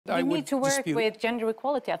We need to work with gender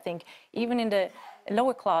equality, I think, even in the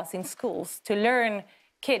lower class in schools, to learn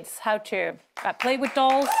kids how to play with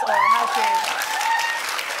dolls, or how to...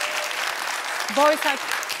 Boys how to...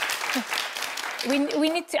 we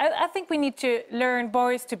need to, I think we need to learn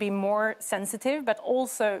boys to be more sensitive, but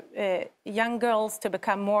also young girls to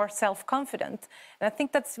become more self-confident. And I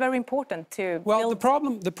think that's very important to build the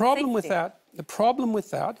problem with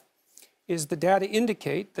that is the data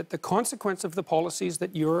indicate that the consequence of the policies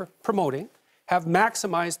that you're promoting have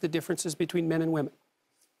maximized the differences between men and women.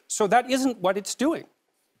 So that isn't what it's doing.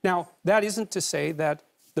 Now, that isn't to say that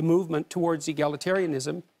the movement towards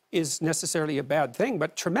egalitarianism is necessarily a bad thing,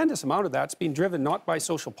 but a tremendous amount of that's being driven not by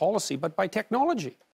social policy, but by technology.